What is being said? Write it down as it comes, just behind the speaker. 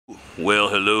Well,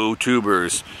 hello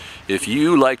tubers. If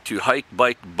you like to hike,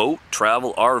 bike, boat,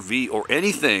 travel, RV, or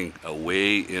anything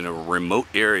away in a remote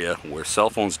area where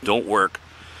cell phones don't work,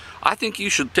 I think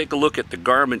you should take a look at the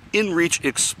Garmin inReach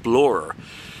Explorer,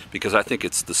 because I think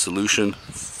it's the solution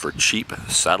for cheap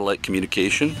satellite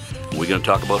communication. We're going to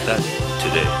talk about that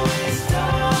today.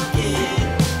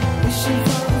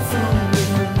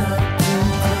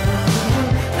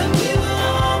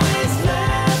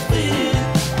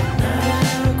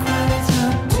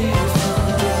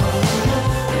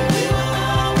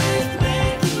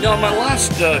 Now, my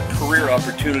last career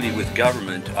opportunity with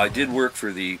government, I did work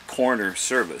for the coroner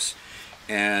service,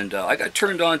 and I got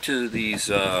turned on to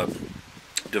these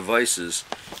devices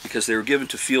because they were given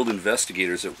to field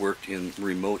investigators that worked in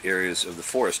remote areas of the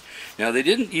forest. Now, they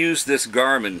didn't use this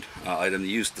Garmin item, they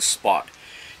used the Spot.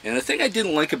 And the thing I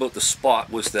didn't like about the Spot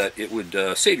was that it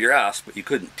would save your ass, but you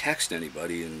couldn't text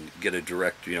anybody and get a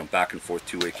direct, back and forth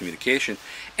two-way communication,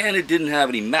 and it didn't have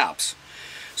any maps.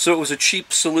 So it was a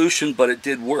cheap solution, but it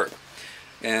did work.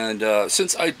 And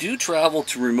since I do travel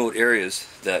to remote areas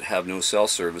that have no cell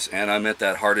service, and I'm at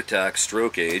that heart attack,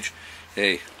 stroke age,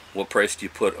 hey, what price do you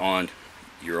put on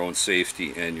your own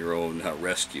safety and your own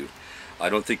rescue? I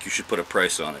don't think you should put a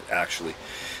price on it, actually.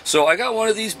 So I got one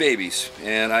of these babies,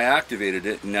 and I activated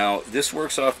it. Now, this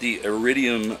works off the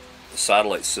Iridium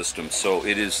Satellite system, so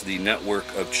it is the network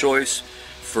of choice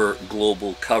for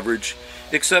global coverage,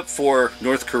 except for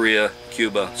North Korea,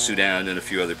 Cuba, Sudan, and a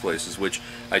few other places, which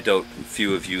I doubt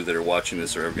few of you that are watching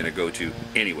this are ever going to go to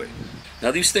anyway.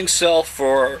 Now, these things sell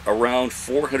for around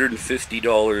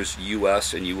 $450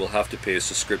 US, and you will have to pay a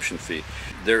subscription fee.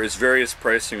 There is various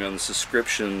pricing on the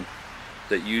subscription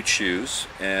that you choose,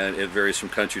 and it varies from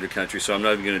country to country, so I'm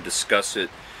not even going to discuss it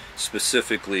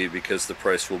specifically because the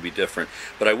price will be different.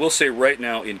 But I will say right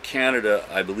now in Canada,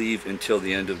 I believe until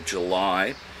the end of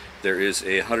July, there is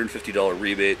a $150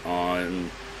 rebate on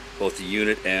both the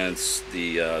unit and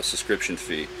the subscription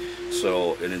fee.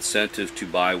 So an incentive to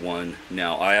buy one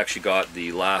now. I actually got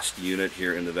the last unit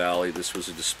here in the valley. This was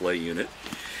a display unit.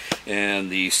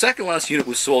 And the second last unit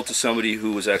was sold to somebody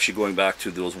who was actually going back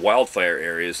to those wildfire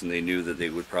areas, and they knew that they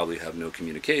would probably have no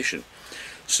communication.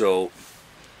 So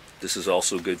this is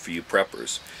also good for you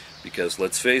preppers, because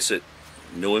let's face it,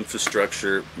 no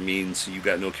infrastructure means you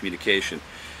got no communication.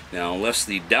 Now, unless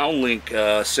the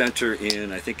downlink center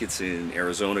in, I think it's in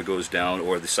Arizona, goes down,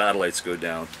 or the satellites go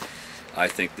down, I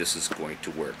think this is going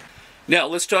to work. Now,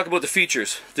 let's talk about the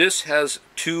features. This has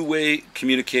two-way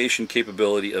communication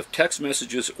capability of text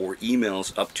messages or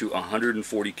emails up to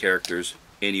 140 characters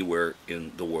anywhere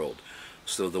in the world.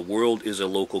 So the world is a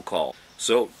local call.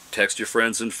 So text your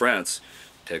friends in France,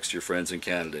 text your friends in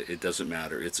Canada. It doesn't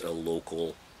matter. It's a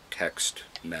local text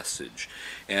message.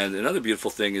 And another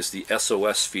beautiful thing is the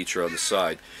SOS feature on the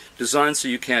side, designed so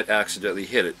you can't accidentally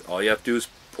hit it. All you have to do is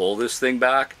pull this thing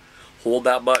back, hold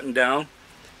that button down,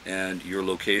 and your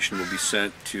location will be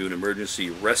sent to an emergency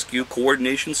rescue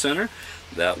coordination center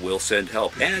that will send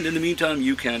help. And in the meantime,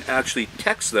 you can actually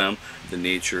text them the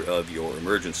nature of your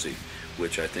emergency,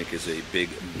 which I think is a big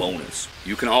bonus.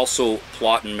 You can also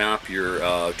plot and map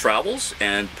your travels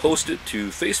and post it to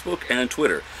Facebook and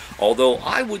Twitter, although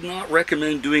I would not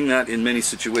recommend doing that in many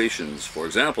situations. For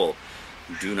example,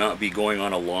 do not be going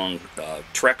on a long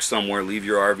trek somewhere, leave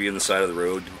your RV on the side of the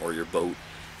road or your boat,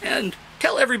 and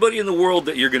tell everybody in the world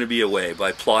that you're going to be away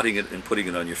by plotting it and putting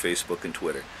it on your Facebook and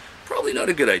Twitter. Probably not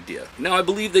a good idea. Now, I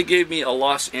believe they gave me a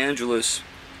Los Angeles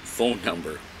phone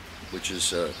number, which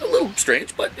is a little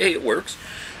strange, but hey, it works.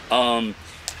 And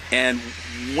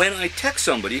when I text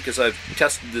somebody, because I've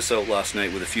tested this out last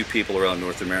night with a few people around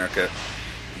North America,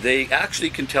 they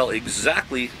actually can tell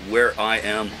exactly where I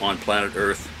am on planet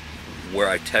Earth, where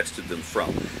I texted them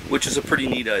from, which is a pretty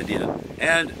neat idea.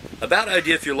 And a bad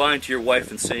idea if you're lying to your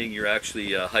wife and saying you're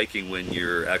actually hiking when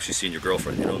you're actually seeing your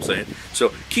girlfriend, you know what I'm saying?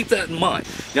 So keep that in mind.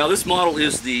 Now, this model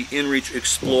is the inReach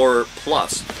Explorer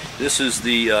Plus. This is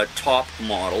the top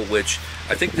model, which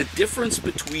I think the difference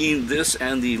between this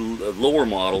and the lower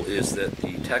model is that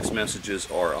the text messages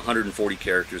are 140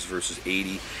 characters versus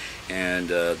 80, and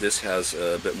this has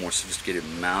a bit more sophisticated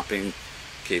mapping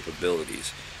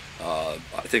capabilities. I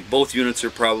think both units are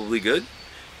probably good,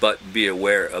 but be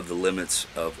aware of the limits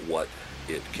of what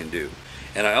it can do.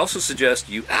 And I also suggest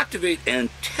you activate and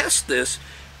test this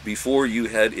before you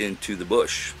head into the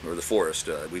bush, or the forest.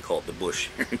 We call it the bush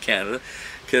here in Canada,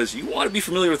 because you want to be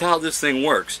familiar with how this thing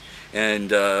works.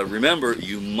 And remember,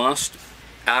 you must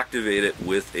activate it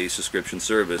with a subscription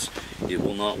service. It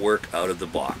will not work out of the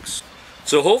box.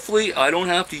 So hopefully I don't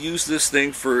have to use this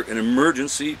thing for an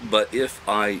emergency, but if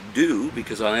I do,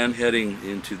 because I am heading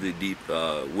into the deep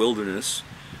wilderness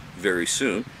very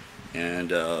soon, and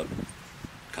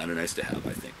kind of nice to have,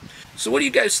 I think. So what do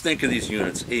you guys think of these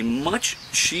units? A much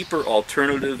cheaper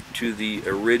alternative to the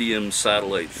Iridium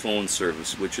Satellite Phone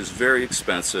service, which is very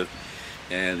expensive,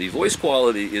 and the voice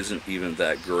quality isn't even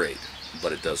that great,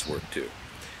 but it does work too.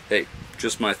 Hey,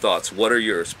 just my thoughts. What are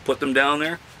yours? Put them down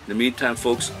there. In the meantime,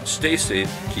 folks, stay safe,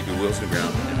 keep your wheels on the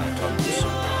ground, and I'll talk to you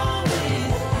soon.